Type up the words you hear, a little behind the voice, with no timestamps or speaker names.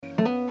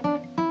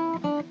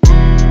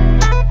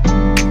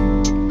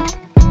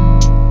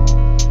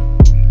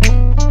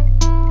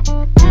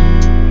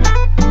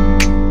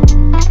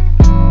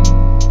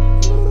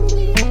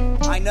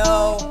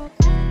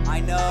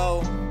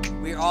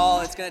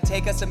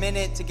us a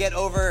minute to get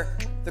over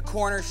the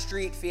Corner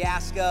Street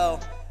fiasco,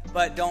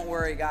 but don't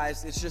worry,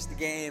 guys. It's just a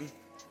game.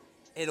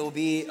 It'll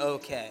be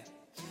okay.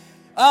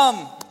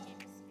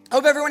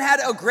 Hope everyone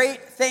had a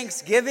great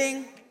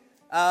Thanksgiving.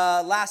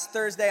 Last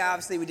Thursday,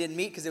 obviously, we didn't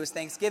meet because it was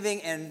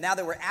Thanksgiving, and now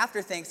that we're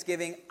after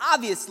Thanksgiving,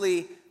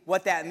 obviously,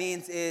 what that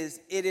means is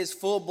it is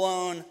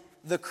full-blown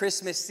the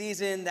Christmas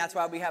season. That's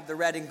why we have the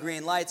red and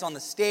green lights on the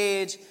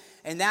stage,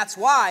 and that's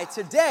why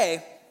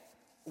today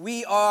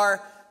we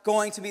are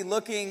going to be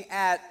looking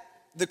at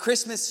the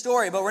Christmas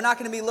story, but we're not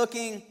going to be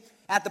looking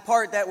at the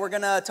part that we're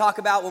going to talk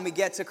about when we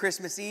get to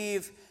Christmas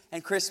Eve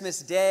and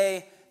Christmas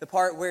Day, the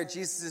part where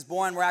Jesus is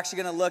born. We're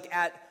actually going to look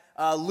at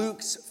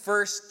Luke's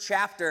first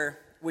chapter,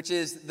 which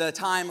is the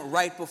time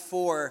right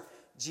before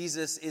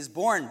Jesus is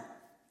born.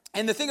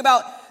 And the thing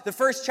about the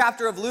first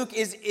chapter of Luke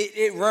is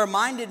it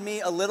reminded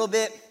me a little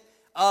bit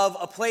of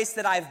a place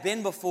that I've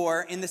been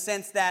before, in the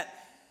sense that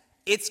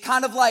it's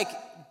kind of like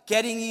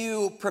getting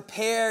you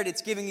prepared,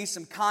 it's giving you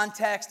some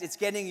context, it's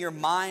getting your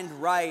mind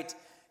right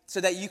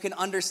so that you can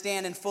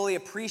understand and fully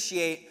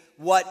appreciate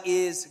what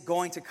is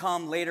going to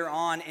come later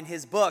on in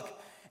his book.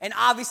 And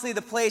obviously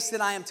the place that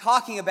I am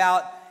talking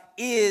about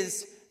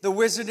is the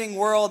Wizarding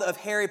World of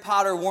Harry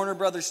Potter Warner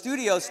Brothers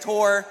Studios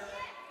tour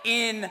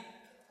in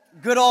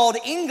good old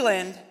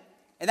England.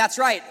 And that's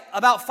right,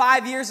 about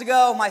 5 years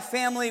ago, my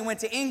family went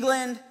to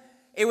England.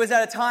 It was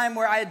at a time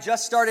where I had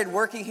just started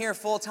working here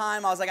full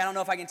time. I was like, I don't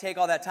know if I can take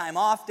all that time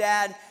off,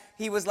 Dad.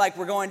 He was like,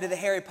 we're going to the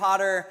Harry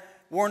Potter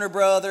Warner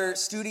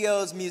Brothers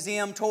Studios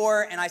Museum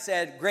tour. And I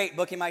said, great,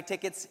 booking my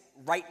tickets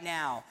right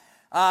now.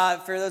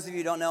 For those of you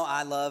who don't know,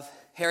 I love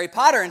Harry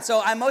Potter. And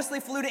so I mostly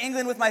flew to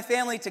England with my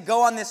family to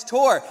go on this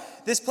tour.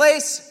 This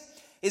place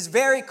is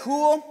very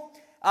cool.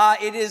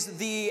 It is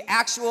the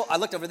actual, I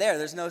looked over there,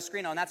 there's no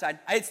screen on that side.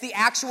 It's the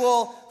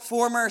actual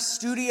former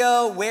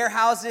studio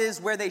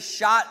warehouses where they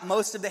shot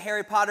most of the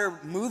Harry Potter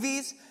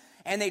movies,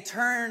 and they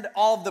turned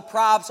all of the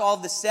props, all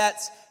of the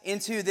sets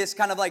into this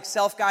kind of like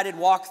self-guided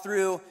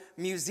walk-through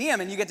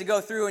museum, and you get to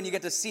go through and you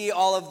get to see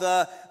all of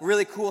the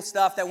really cool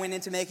stuff that went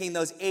into making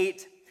those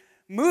 8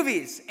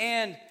 movies.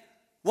 And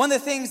one of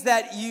the things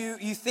that you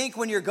think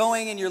when you're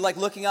going and you're like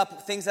looking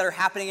up things that are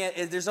happening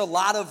is there's a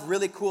lot of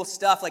really cool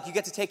stuff. Like you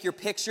get to take your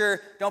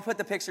picture. Don't put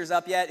the pictures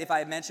up yet. If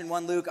I mention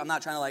one, Luke, I'm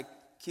not trying to like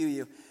cue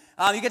you.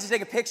 You get to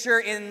take a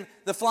picture in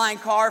the flying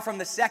car from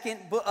the second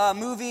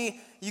movie.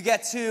 You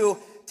get to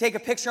take a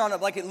picture on it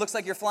like it looks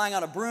like you're flying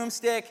on a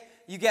broomstick.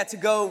 You get to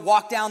go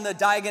walk down the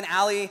Diagon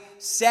Alley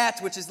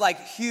set, which is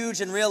like huge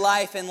in real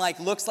life and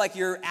like looks like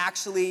you're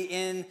actually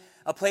in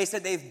a place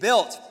that they've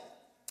built.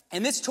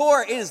 And this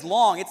tour is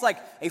long. It's like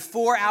a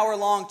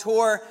 4-hour-long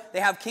tour. They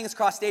have King's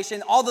Cross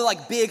Station, all the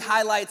like big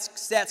highlights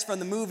sets from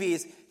the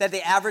movies that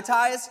they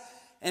advertise.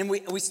 And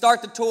we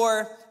start the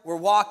tour. We're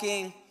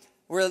walking.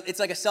 It's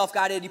like a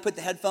self-guided. You put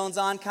the headphones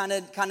on, kind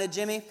of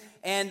Jimmy.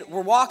 And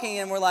we're walking,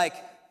 and we're like,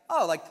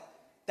 oh, like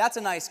that's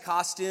a nice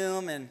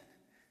costume, and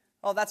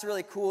oh, that's a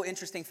really cool,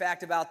 interesting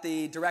fact about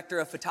the director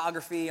of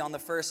photography on the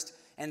first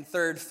and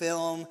third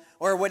film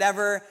or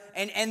whatever,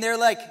 and they're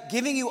like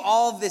giving you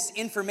all of this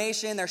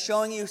information. They're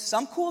showing you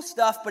some cool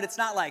stuff, but it's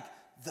not like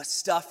the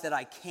stuff that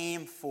I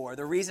came for,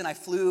 the reason I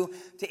flew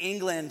to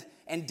England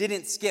and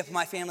didn't skip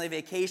my family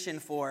vacation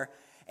for.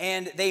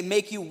 And they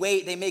make you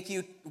wait, they make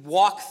you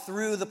walk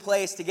through the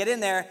place to get in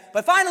there.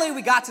 But finally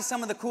we got to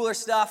some of the cooler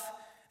stuff,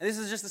 and this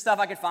is just the stuff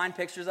I could find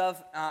pictures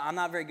of. I'm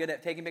not very good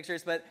at taking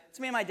pictures, but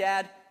it's me and my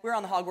dad. We were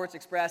on the Hogwarts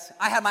Express.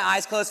 I had my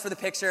eyes closed for the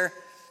picture.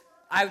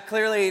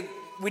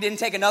 We didn't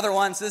take another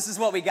one, so this is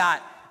what we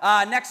got.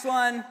 Next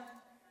one,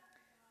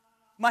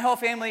 my whole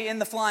family in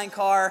the flying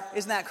car.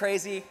 Isn't that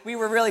crazy? We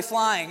were really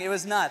flying. It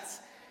was nuts.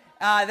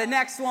 The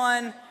next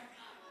one,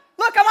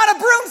 look, I'm on a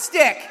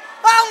broomstick.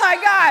 Oh my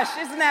gosh,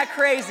 isn't that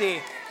crazy?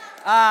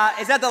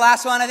 Is that the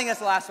last one? I think that's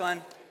the last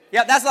one.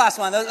 Yep, that's the last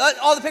one.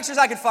 All the pictures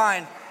I could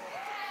find.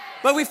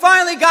 But we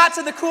finally got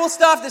to the cool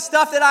stuff, the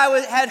stuff that I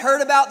had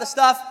heard about, the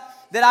stuff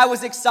that I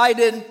was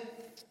excited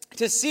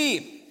to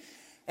see.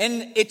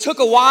 And it took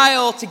a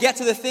while to get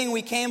to the thing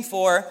we came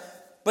for,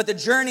 but the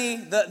journey,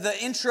 the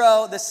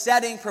intro, the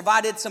setting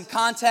provided some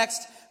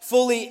context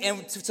fully,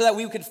 and so that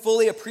we could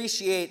fully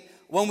appreciate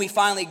when we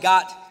finally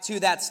got to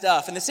that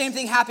stuff. And the same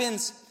thing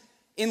happens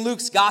in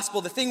Luke's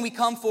gospel. The thing we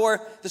come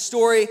for, the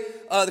story,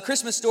 the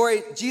Christmas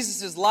story,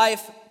 Jesus'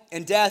 life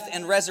and death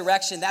and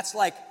resurrection, that's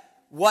like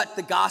what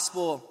the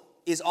gospel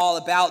is all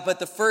about. But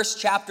the first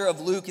chapter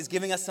of Luke is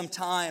giving us some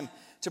time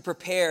to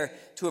prepare,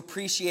 to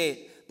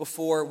appreciate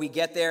before we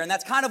get there. And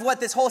that's kind of what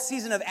this whole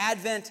season of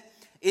Advent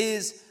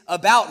is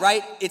about,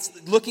 right?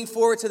 It's looking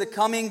forward to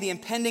the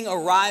impending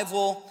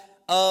arrival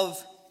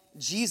of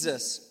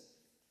Jesus.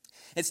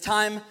 It's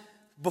time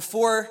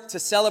to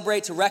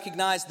celebrate, to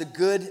recognize the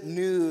good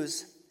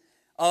news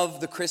of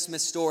the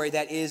Christmas story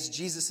that is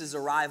Jesus'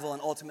 arrival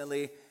and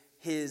ultimately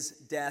his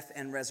death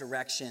and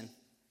resurrection.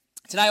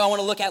 Tonight I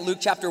want to look at Luke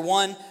chapter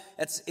 1.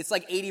 It's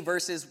like 80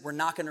 verses. We're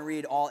not going to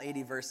read all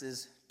 80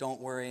 verses. Don't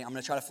worry, I'm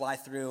going to try to fly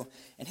through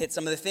and hit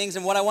some of the things.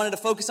 And what I wanted to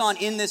focus on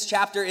in this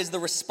chapter is the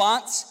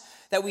response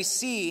that we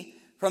see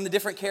from the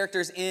different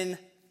characters in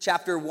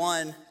chapter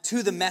 1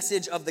 to the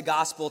message of the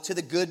gospel, to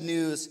the good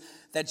news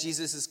that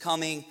Jesus is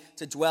coming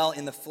to dwell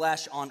in the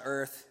flesh on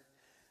earth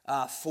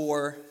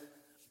for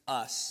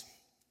us.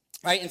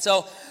 Right? And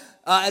so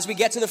as we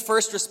get to the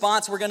first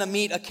response, we're going to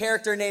meet a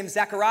character named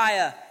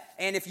Zechariah.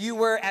 And if you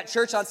were at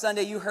church on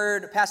Sunday, you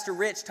heard Pastor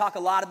Rich talk a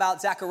lot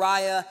about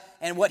Zechariah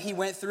and what he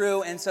went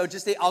through. And so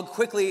I'll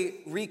quickly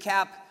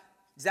recap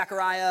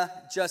Zechariah,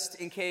 just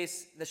in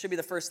case. That should be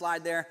the first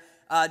slide there.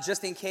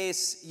 Just in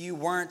case you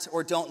weren't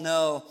or don't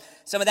know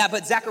some of that.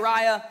 But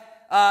Zechariah,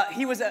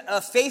 he was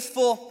a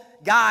faithful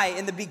guy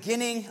in the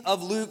beginning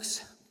of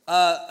Luke's,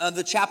 of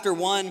the chapter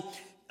 1.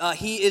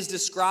 He is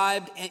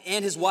described,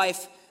 and his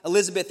wife,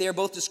 Elizabeth, they are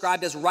both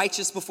described as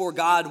righteous before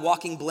God,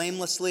 walking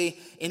blamelessly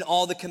in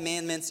all the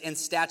commandments and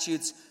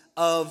statutes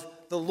of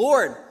the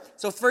Lord.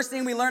 So first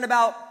thing we learn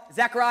about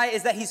Zechariah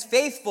is that he's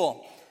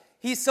faithful.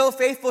 He's so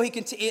faithful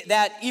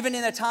that even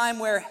in a time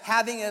where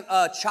having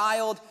a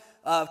child,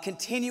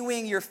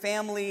 continuing your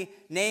family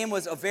name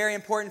was a very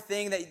important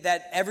thing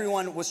that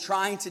everyone was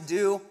trying to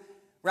do,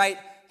 right?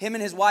 Him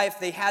and his wife,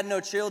 they had no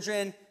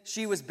children.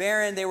 She was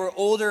barren. They were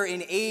older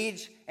in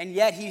age, and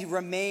yet he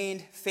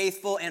remained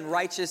faithful and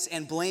righteous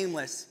and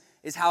blameless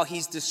is how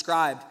he's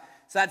described.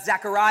 So that's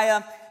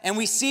Zechariah. And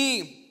we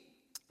see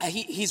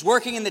he's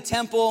working in the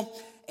temple,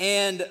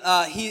 and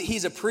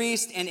he's a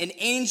priest, and an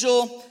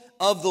angel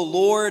of the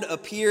Lord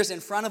appears in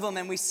front of him.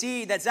 And we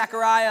see that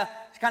Zechariah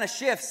kind of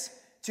shifts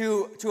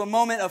to a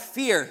moment of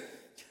fear,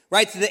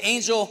 right? So the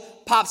angel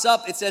pops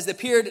up. It says,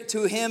 appeared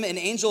to him an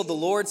angel of the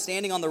Lord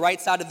standing on the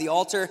right side of the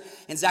altar,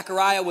 and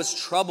Zechariah was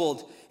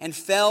troubled, and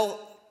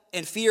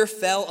fear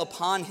fell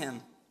upon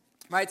him,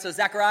 right? So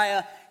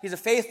Zechariah, he's a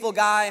faithful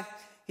guy.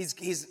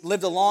 He's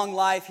lived a long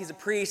life. He's a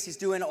priest. He's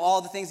doing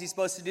all the things he's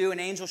supposed to do. An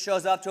angel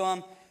shows up to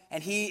him,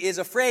 and he is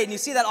afraid. And you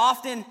see that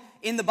often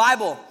in the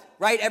Bible,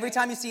 right? Every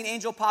time you see an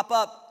angel pop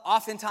up,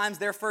 oftentimes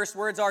their first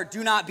words are,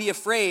 do not be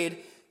afraid,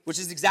 which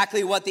is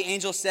exactly what the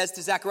angel says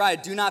to Zechariah.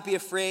 Do not be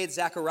afraid,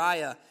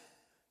 Zechariah.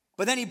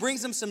 But then he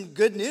brings him some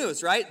good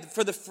news, right?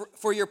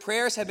 For your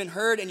prayers have been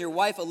heard, and your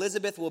wife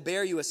Elizabeth will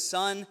bear you a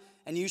son,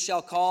 and you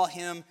shall call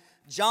him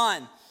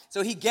John.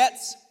 So he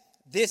gets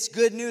this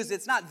good news.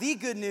 It's not the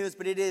good news,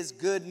 but it is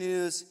good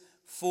news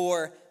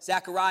for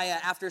Zechariah.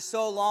 After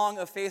so long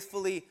of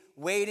faithfully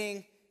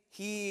waiting,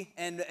 he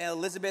and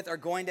Elizabeth are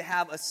going to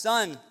have a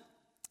son.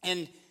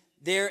 And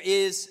there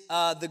is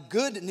the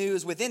good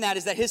news within that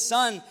is that his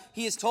son,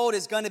 he is told,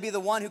 is going to be the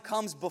one who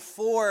comes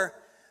before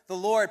the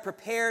Lord,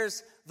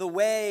 prepares the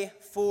way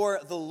for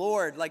the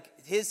Lord. Like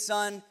his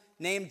son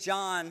named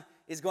John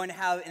is going to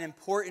have an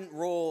important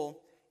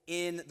role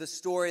in the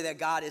story that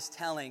God is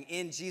telling,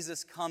 in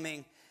Jesus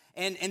coming.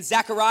 And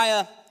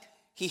Zechariah,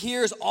 he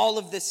hears all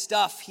of this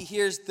stuff. He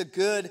hears the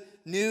good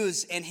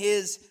news, and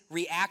his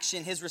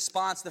reaction, his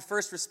response, the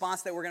first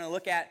response that we're going to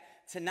look at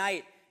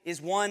tonight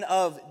is one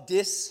of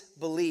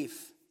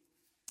disbelief.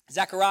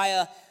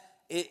 Zechariah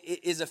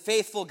is a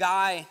faithful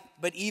guy,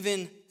 but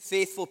even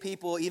faithful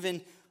people, even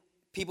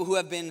people who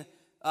have been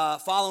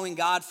following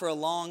God for a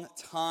long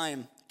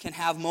time, can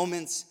have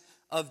moments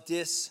of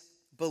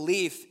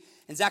disbelief.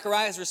 And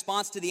Zechariah's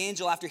response to the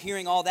angel after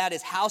hearing all that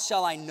is, how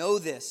shall I know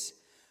this?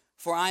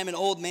 For I am an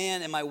old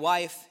man and my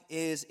wife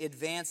is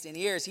advanced in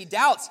years. He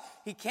doubts.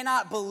 He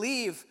cannot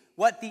believe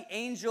what the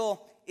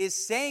angel is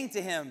saying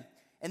to him.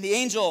 And the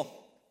angel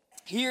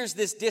hears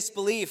this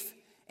disbelief,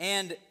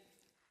 and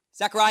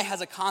Zechariah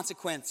has a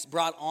consequence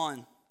brought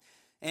on.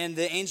 And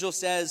the angel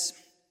says,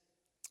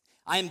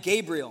 I am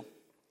Gabriel.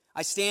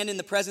 I stand in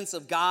the presence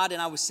of God,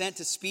 and I was sent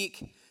to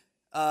speak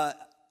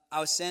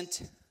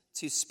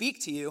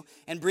to you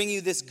and bring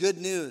you this good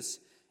news.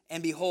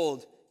 And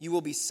behold, you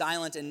will be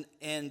silent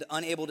and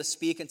unable to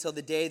speak until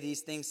the day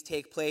these things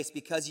take place,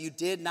 because you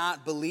did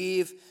not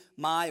believe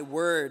my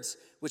words,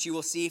 which you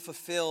will see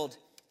fulfilled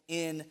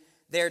in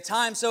their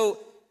time. So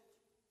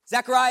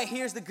Zechariah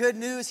hears the good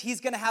news.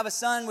 He's going to have a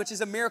son, which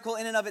is a miracle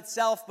in and of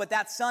itself, but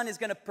that son is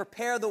going to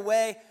prepare the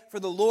way for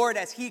the Lord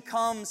as he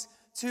comes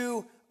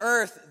to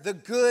earth. The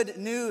good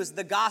news,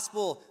 the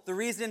gospel, the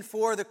reason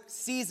for the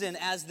season,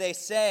 as they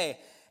say.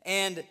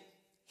 And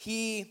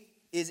he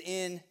is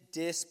in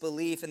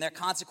disbelief, and their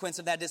consequence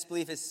of that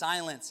disbelief is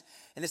silence.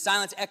 And the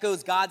silence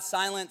echoes God's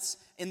silence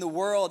in the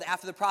world.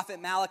 After the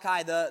prophet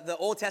Malachi, the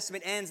Old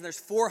Testament ends, and there's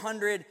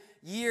 400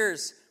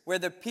 years where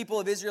the people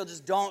of Israel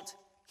just don't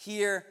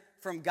hear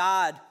from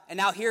God. And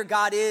now here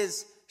God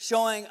is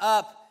showing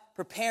up,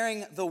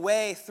 preparing the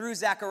way through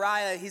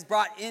Zechariah. He's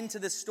brought into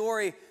the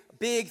story.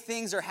 Big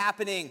things are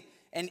happening,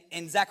 and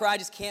Zechariah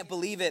just can't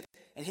believe it.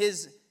 And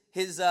his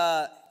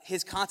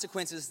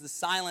consequence is the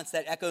silence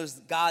that echoes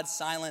God's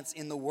silence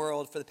in the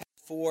world for the past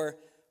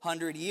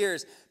 400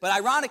 years. But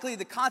ironically,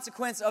 the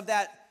consequence of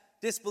that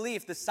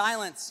disbelief, the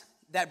silence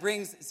that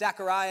brings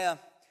Zechariah,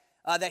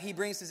 that he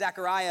brings to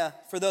Zechariah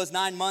for those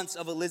 9 months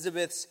of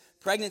Elizabeth's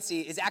pregnancy,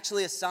 is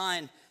actually a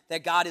sign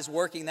that God is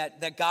working,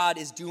 that God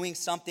is doing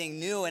something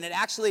new. And it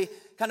actually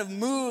kind of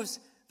moves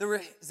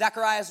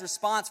Zechariah's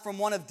response from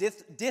one of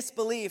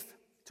disbelief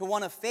to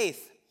one of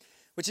faith,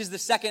 which is the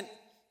second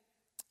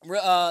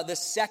the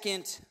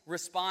second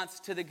response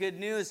to the good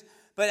news.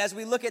 But as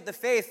we look at the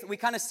faith, we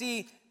kind of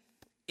see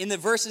in the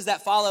verses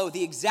that follow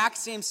the exact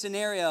same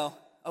scenario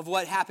of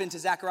what happened to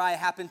Zechariah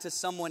happened to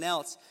someone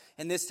else.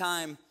 And this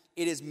time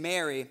it is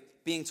Mary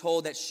being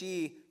told that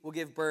she will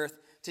give birth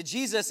to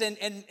Jesus.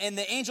 And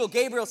the angel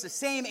Gabriel is the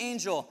same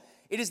angel.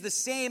 It is the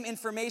same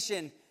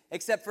information,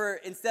 except for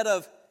instead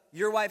of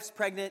your wife's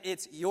pregnant,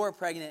 it's you're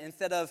pregnant.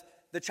 Instead of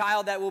the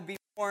child that will be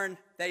born,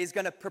 that is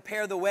going to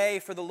prepare the way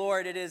for the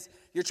Lord, it is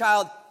your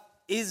child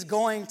is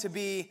going to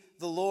be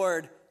the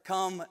Lord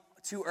come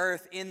to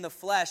earth in the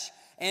flesh.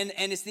 And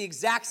it's the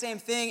exact same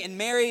thing. And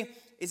Mary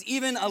is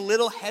even a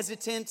little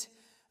hesitant,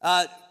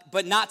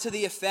 but not to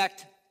the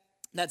effect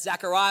that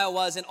Zechariah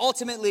was. And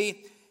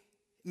ultimately,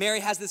 Mary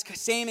has this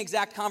same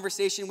exact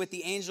conversation with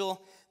the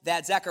angel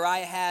that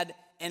Zechariah had,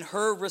 and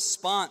her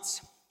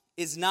response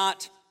is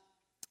not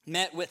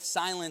met with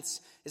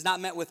silence, is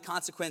not met with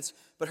consequence,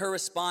 but her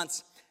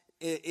response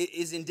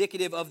is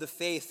indicative of the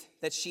faith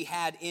that she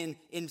had in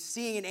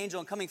seeing an angel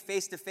and coming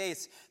face to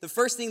face. The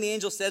first thing the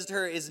angel says to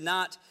her is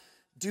not,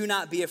 "Do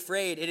not be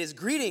afraid." It is,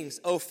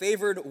 "Greetings, O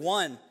favored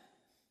one."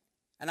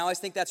 And I always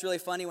think that's really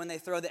funny when they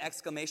throw the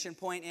exclamation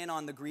point in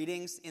on the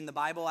greetings in the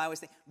Bible. I always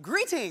think,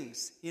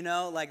 "Greetings!" You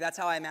know, like that's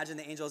how I imagine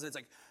the angels. It's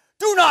like,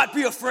 "Do not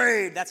be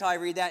afraid." That's how I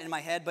read that in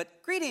my head.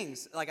 But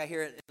greetings, like I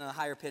hear it in a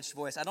higher pitched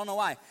voice. I don't know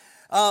why.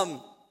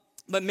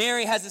 But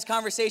Mary has this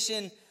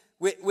conversation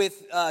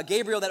with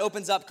Gabriel that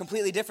opens up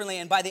completely differently.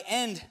 And by the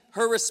end,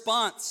 her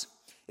response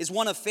is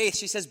one of faith.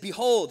 She says,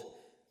 "Behold,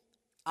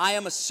 I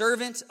am a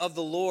servant of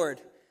the Lord.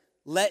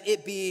 Let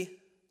it be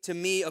to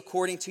me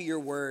according to your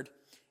word."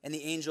 And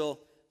the angel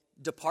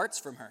departs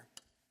from her.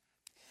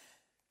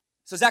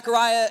 So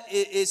Zechariah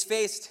is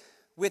faced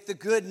with the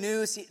good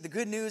news. The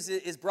good news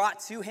is brought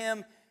to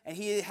him, and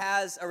he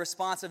has a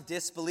response of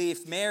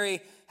disbelief.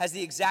 Mary has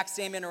the exact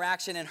same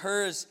interaction, and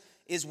hers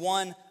is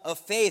one of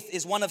faith,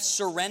 is one of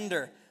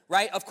surrender,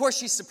 right? Of course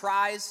she's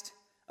surprised.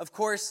 Of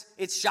course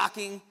it's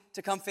shocking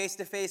to come face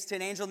to face to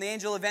an angel. And the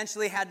angel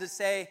eventually had to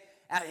say,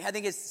 I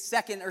think his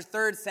second or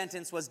third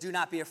sentence was, "Do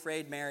not be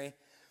afraid, Mary."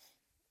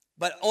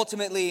 But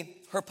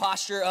ultimately, her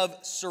posture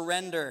of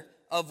surrender,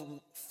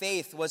 of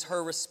faith, was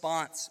her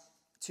response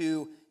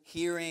to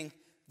hearing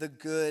the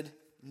good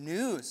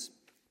news.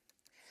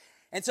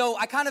 And so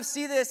I kind of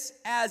see this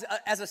as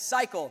a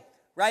cycle,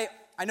 right?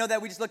 I know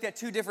that we just looked at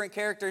two different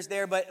characters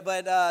there, but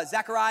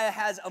Zechariah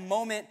has a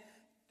moment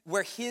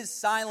where his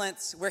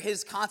silence, where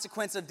his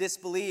consequence of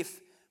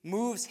disbelief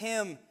moves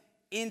him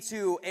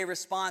into a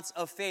response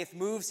of faith,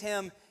 moves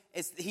him.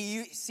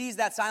 He sees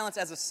that silence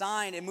as a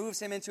sign. It moves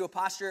him into a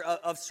posture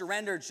of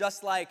surrender,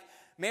 just like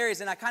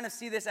Mary's. And I kind of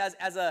see this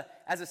as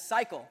a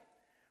cycle,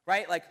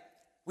 right? Like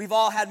we've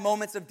all had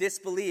moments of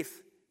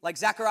disbelief. Like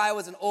Zechariah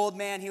was an old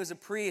man. He was a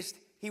priest.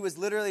 He was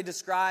literally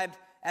described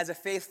as a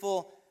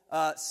faithful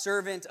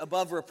servant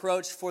above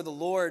reproach for the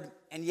Lord,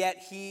 and yet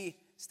he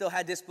still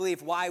had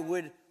disbelief. Why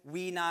would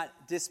we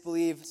not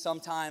disbelieve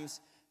sometimes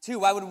too?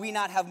 Why would we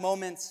not have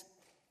moments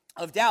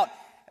of doubt?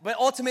 But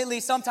ultimately,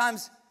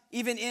 sometimes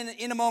even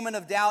in a moment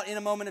of doubt, in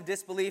a moment of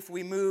disbelief,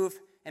 we move,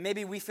 and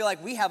maybe we feel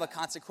like we have a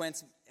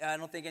consequence. I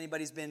don't think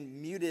anybody's been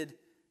muted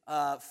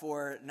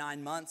for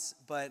 9 months,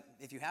 but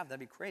if you have, that'd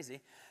be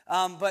crazy.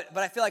 But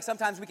I feel like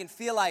sometimes we can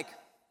feel like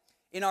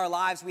in our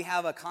lives we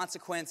have a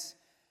consequence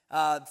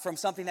from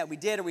something that we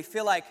did, or we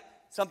feel like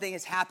something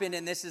has happened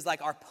and this is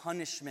like our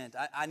punishment.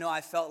 I know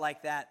I felt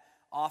like that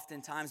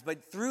oftentimes,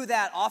 but through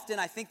that, often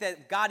I think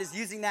that God is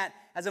using that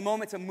as a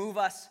moment to move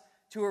us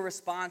to a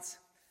response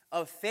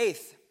of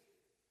faith.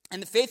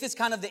 And the faith is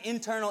kind of the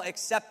internal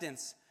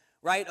acceptance,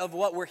 right, of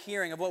what we're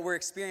hearing, of what we're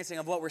experiencing,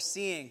 of what we're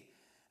seeing.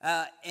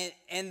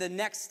 And the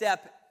next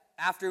step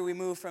after we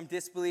move from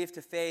disbelief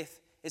to faith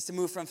is to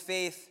move from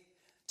faith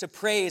to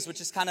praise,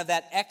 which is kind of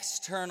that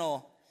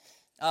external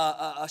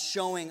a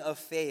showing of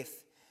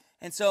faith.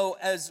 And so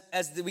as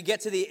we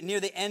get to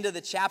near the end of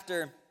the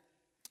chapter,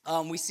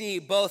 we see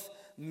both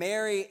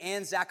Mary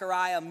and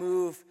Zechariah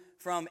move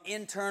from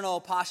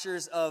internal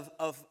postures of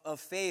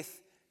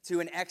faith to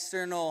an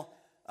external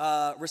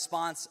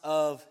response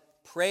of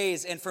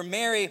praise. And for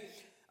Mary,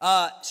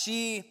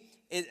 the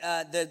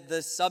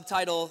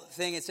subtitle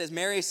thing, it says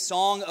Mary's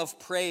Song of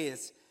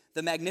Praise,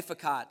 the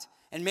Magnificat.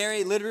 And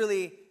Mary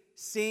literally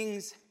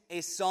sings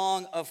a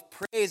song of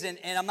praise. And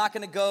I'm not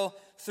going to go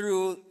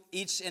through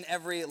each and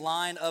every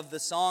line of the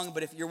song,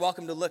 but if you're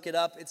welcome to look it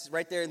up, it's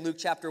right there in Luke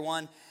chapter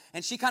 1.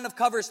 And she kind of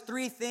covers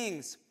three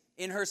things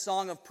in her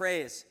song of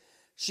praise.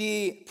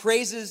 She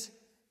praises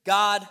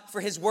God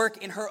for his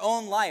work in her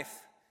own life,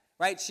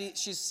 right?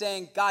 She's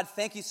saying, "God,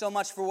 thank you so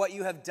much for what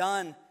you have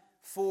done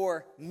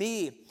for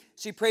me."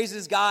 She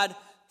praises God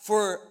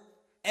for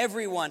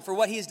everyone, for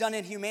what he has done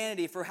in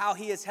humanity, for how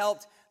he has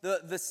helped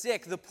the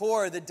sick, the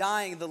poor, the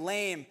dying, the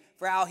lame,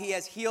 for how he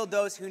has healed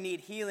those who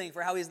need healing,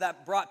 for how he has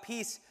brought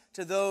peace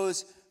to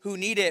those who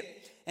need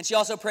it. And she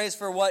also prays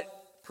for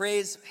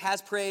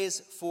praise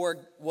for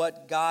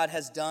what God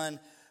has done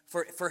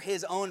for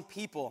his own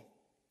people,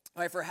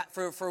 right?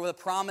 For the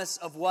promise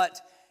of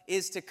what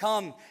is to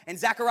come. And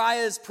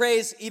Zechariah's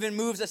praise even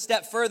moves a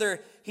step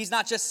further. He's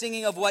not just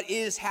singing of what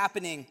is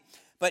happening,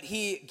 but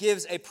he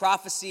gives a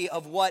prophecy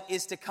of what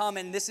is to come.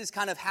 And this is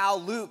kind of how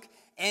Luke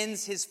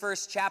ends his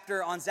first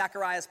chapter on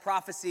Zechariah's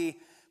prophecy,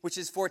 which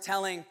is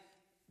foretelling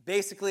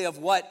basically of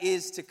what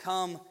is to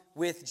come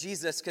with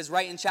Jesus. Because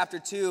right in chapter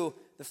 2,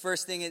 the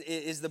first thing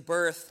is the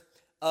birth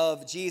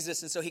of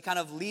Jesus. And so he kind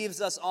of leaves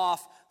us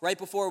off right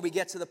before we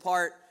get to the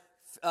part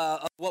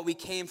of what we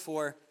came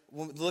for,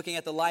 looking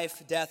at the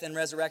life, death, and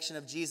resurrection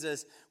of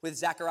Jesus with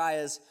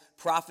Zechariah's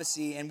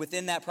prophecy. And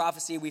within that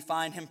prophecy, we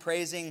find him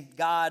praising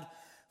God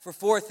for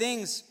four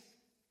things.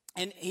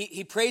 And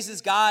he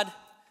praises God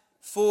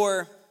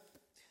for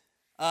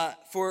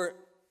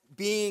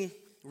being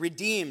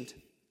redeemed,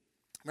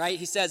 right?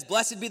 He says,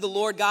 "Blessed be the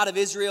Lord God of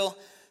Israel,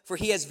 for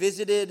he has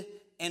visited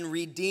and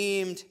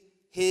redeemed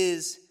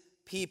his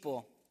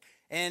people."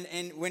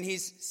 And when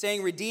he's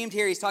saying redeemed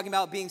here, he's talking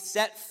about being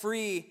set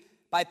free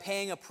by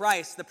paying a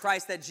price, the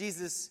price that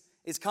Jesus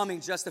is coming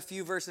just a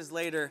few verses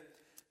later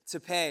to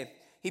pay.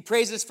 He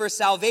praises for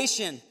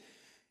salvation.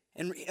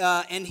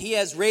 And he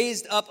has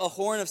raised up a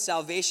horn of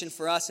salvation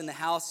for us in the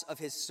house of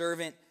his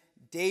servant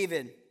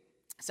David.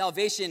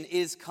 Salvation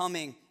is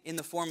coming in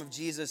the form of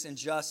Jesus in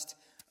just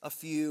a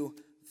few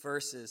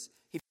verses.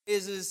 He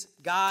praises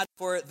God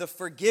for the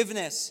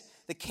forgiveness,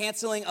 the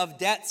canceling of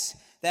debts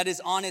that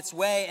is on its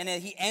way. And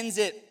he ends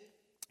it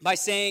by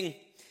saying,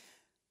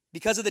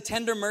 "Because of the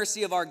tender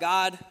mercy of our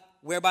God,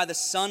 whereby the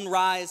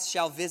sunrise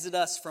shall visit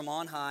us from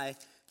on high,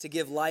 to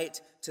give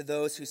light to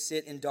those who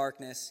sit in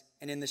darkness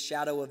and in the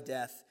shadow of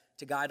death,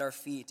 to guide our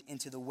feet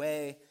into the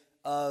way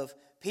of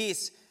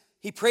peace."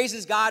 He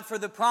praises God for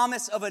the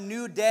promise of a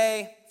new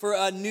day, for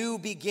a new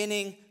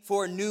beginning,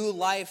 for a new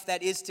life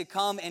that is to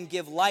come and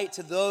give light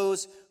to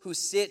those who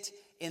sit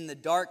in the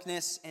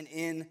darkness and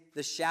in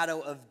the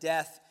shadow of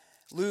death.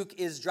 Luke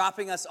is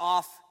dropping us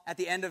off at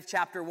the end of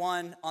chapter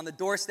 1 on the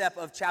doorstep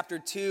of chapter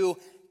 2,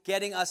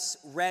 getting us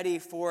ready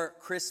for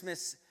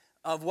Christmas,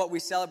 of what we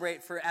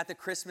celebrate for at the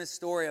Christmas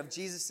story of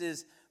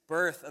Jesus'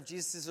 birth, of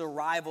Jesus'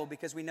 arrival,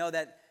 because we know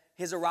that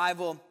his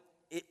arrival,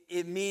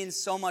 it means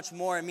so much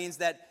more. It means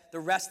that the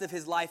rest of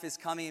his life is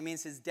coming. It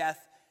means his death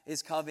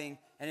is coming.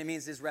 And it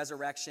means his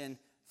resurrection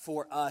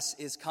for us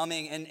is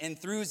coming. And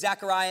through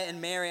Zechariah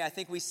and Mary, I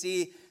think we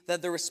see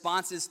that the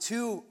responses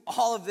to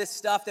all of this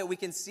stuff that we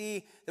can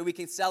see, that we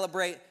can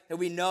celebrate, that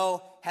we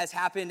know has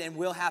happened and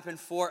will happen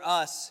for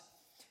us,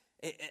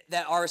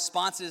 that our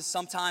responses,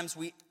 sometimes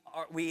we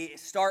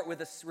start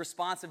with a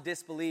response of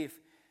disbelief.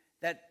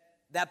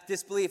 That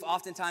disbelief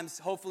oftentimes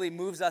hopefully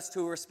moves us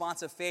to a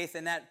response of faith,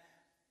 and that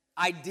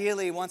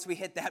ideally, once we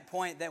hit that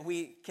point, that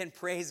we can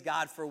praise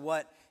God for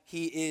what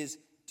he is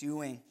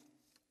doing.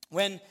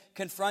 When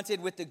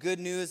confronted with the good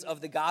news of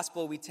the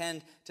gospel, we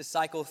tend to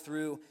cycle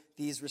through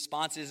these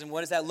responses. And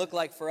what does that look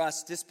like for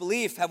us?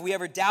 Disbelief. Have we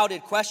ever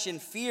doubted,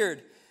 questioned,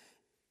 feared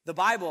the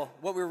Bible,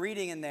 what we're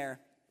reading in there,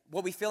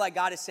 what we feel like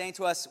God is saying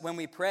to us when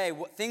we pray,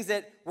 things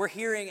that we're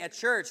hearing at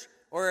church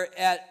or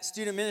at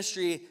student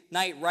ministry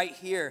night right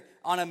here,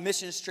 on a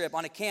missions trip,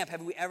 on a camp?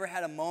 Have we ever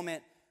had a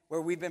moment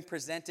where we've been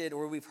presented,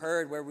 or we've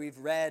heard, where we've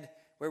read,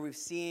 where we've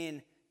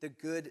seen the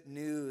good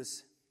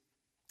news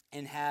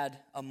and had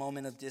a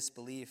moment of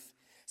disbelief?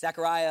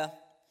 Zechariah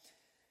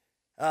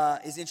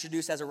is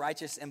introduced as a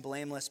righteous and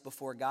blameless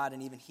before God,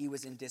 and even he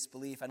was in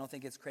disbelief. I don't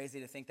think it's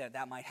crazy to think that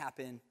that might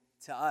happen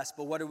to us,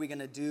 but what are we going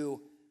to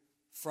do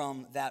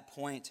from that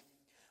point?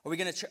 Are we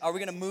going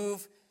to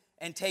move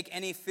and take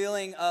any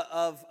feeling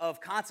of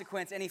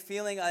consequence, any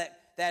feeling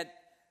that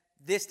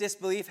this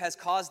disbelief has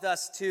caused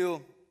us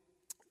to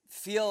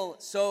feel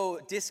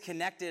so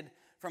disconnected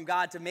from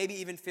God, to maybe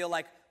even feel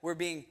like we're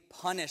being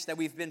punished, that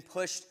we've been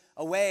pushed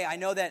away? I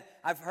know that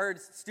I've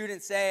heard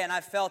students say, and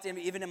I've felt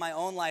even in my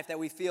own life, that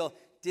we feel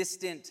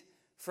distant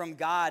from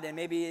God, and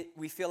maybe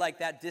we feel like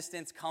that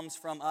distance comes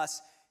from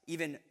us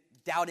even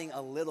doubting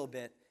a little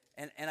bit.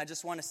 And I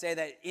just want to say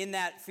that in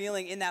that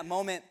feeling, in that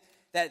moment,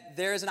 that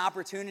there is an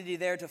opportunity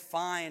there to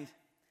find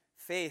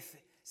faith.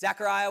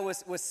 Zechariah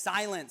was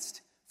silenced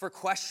for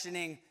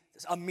questioning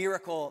a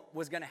miracle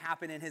was going to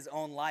happen in his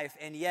own life,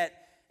 and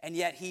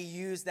yet he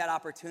used that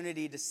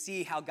opportunity to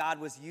see how God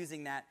was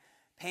using that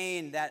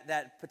pain,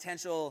 that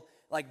potential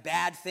like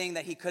bad thing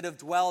that he could have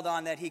dwelled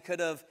on, that he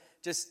could have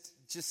just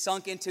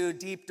sunk into a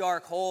deep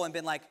dark hole and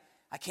been like,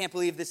 I can't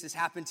believe this has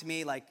happened to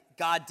me, like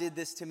God did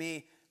this to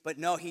me. But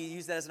no, he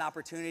used that as an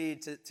opportunity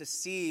to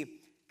see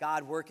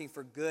God working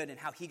for good and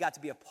how he got to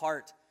be a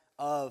part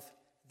of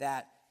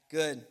that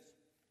good.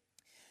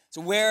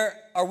 So where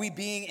are we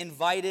being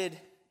invited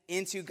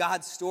into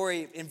God's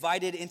story,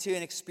 invited into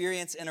an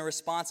experience and a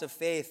response of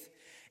faith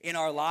in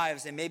our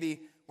lives? And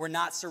maybe we're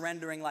not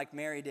surrendering like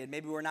Mary did.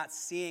 Maybe we're not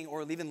seeing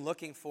or even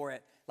looking for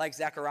it like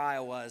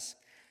Zechariah was.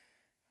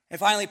 And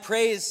finally,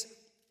 praise.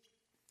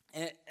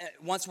 And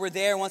once we're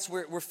there, once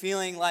we're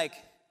feeling like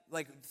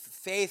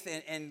faith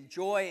and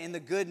joy in the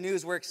good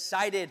news, we're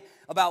excited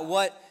about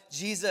what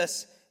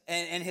Jesus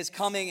and his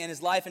coming and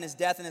his life and his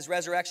death and his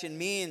resurrection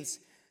means.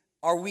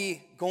 Are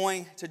we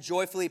going to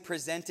joyfully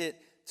present it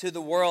to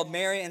the world?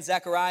 Mary and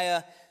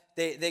Zechariah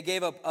they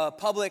gave a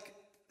public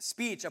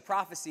speech, a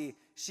prophecy.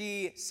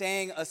 She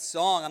sang a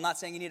song. I'm not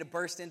saying you need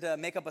to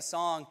make up a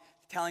song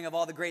telling of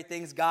all the great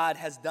things God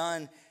has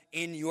done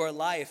in your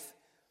life,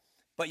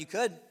 but you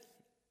could.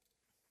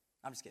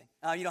 I'm just kidding.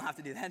 You don't have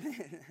to do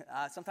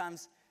that.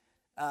 Sometimes,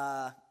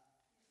 I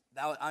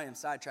am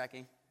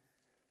sidetracking.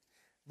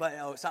 But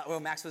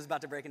Max was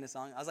about to break into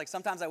song. I was like,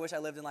 sometimes I wish I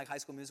lived in like High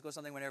School Musical or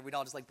something, whenever we'd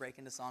all just like break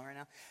into song right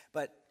now.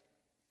 But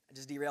I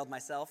just derailed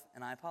myself,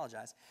 and I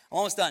apologize. I'm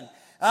almost done.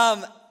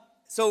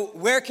 So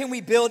where can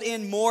we build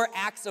in more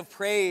acts of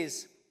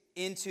praise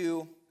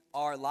into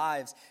our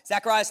lives?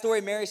 Zechariah's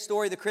story, Mary's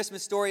story, the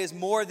Christmas story is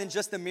more than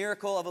just the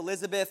miracle of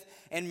Elizabeth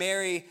and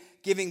Mary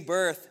giving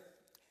birth.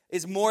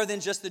 Is more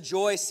than just the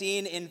joy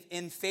seen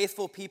in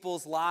faithful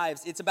people's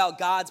lives. It's about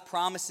God's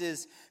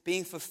promises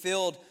being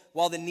fulfilled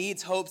while the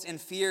needs, hopes,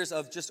 and fears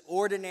of just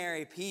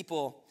ordinary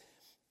people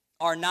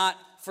are not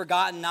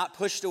forgotten, not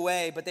pushed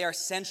away, but they are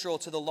central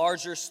to the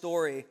larger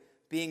story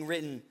being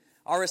written.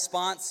 Our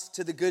response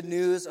to the good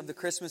news of the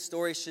Christmas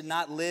story should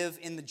not live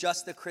in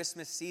just the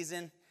Christmas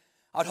season.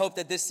 I'd hope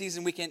that this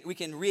season we can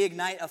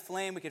reignite a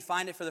flame. We can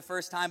find it for the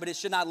first time, but it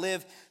should not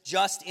live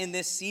just in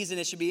this season.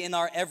 It should be in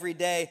our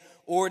everyday,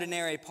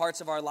 ordinary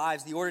parts of our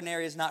lives. The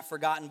ordinary is not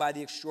forgotten by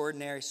the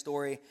extraordinary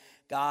story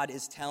God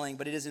is telling,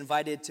 but it is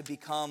invited to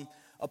become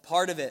a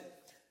part of it.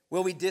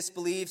 Will we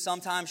disbelieve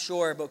sometimes?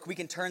 Sure, but we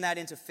can turn that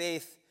into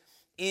faith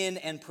in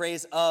and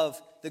praise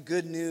of the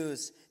good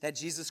news that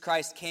Jesus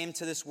Christ came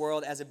to this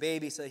world as a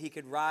baby so that he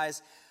could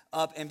rise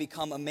up and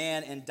become a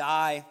man and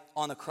die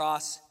on the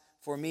cross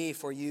for me,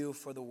 for you,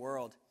 for the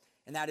world.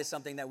 And that is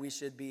something that we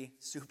should be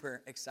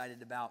super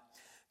excited about.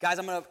 Guys,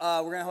 we're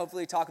gonna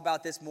hopefully talk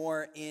about this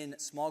more in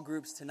small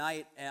groups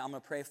tonight, and I'm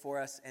gonna pray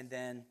for us, and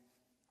then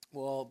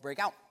we'll break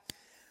out.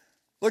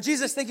 Lord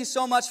Jesus, thank you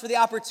so much for the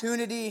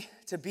opportunity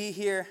to be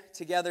here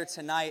together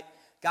tonight.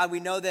 God, we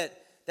know that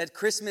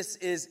Christmas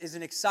is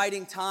an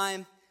exciting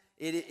time.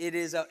 It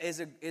is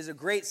a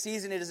great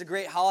season. It is a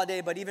great holiday,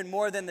 but even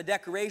more than the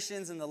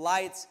decorations and the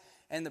lights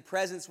and the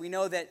presents, we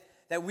know that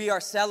we are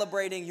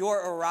celebrating your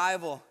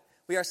arrival.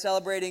 We are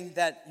celebrating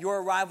that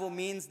your arrival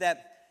means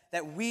that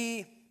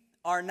we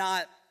are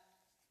not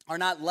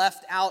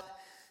left out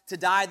to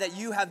die, that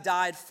you have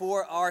died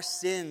for our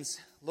sins.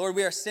 Lord,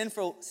 we are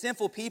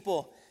sinful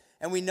people,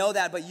 and we know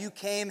that, but you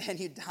came and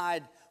you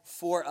died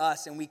for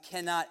us, and we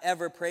cannot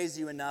ever praise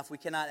you enough. We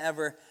cannot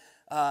ever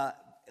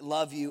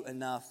love you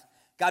enough.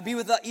 God, be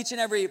with each and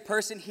every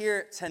person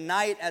here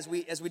tonight as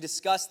we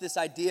discuss this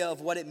idea of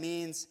what it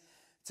means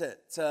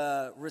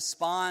to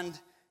respond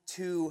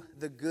to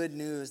the good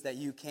news that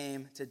you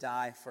came to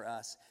die for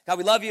us. God,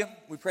 we love you,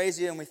 we praise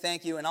you, and we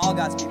thank you. And all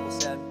God's people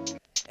said,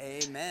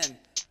 amen.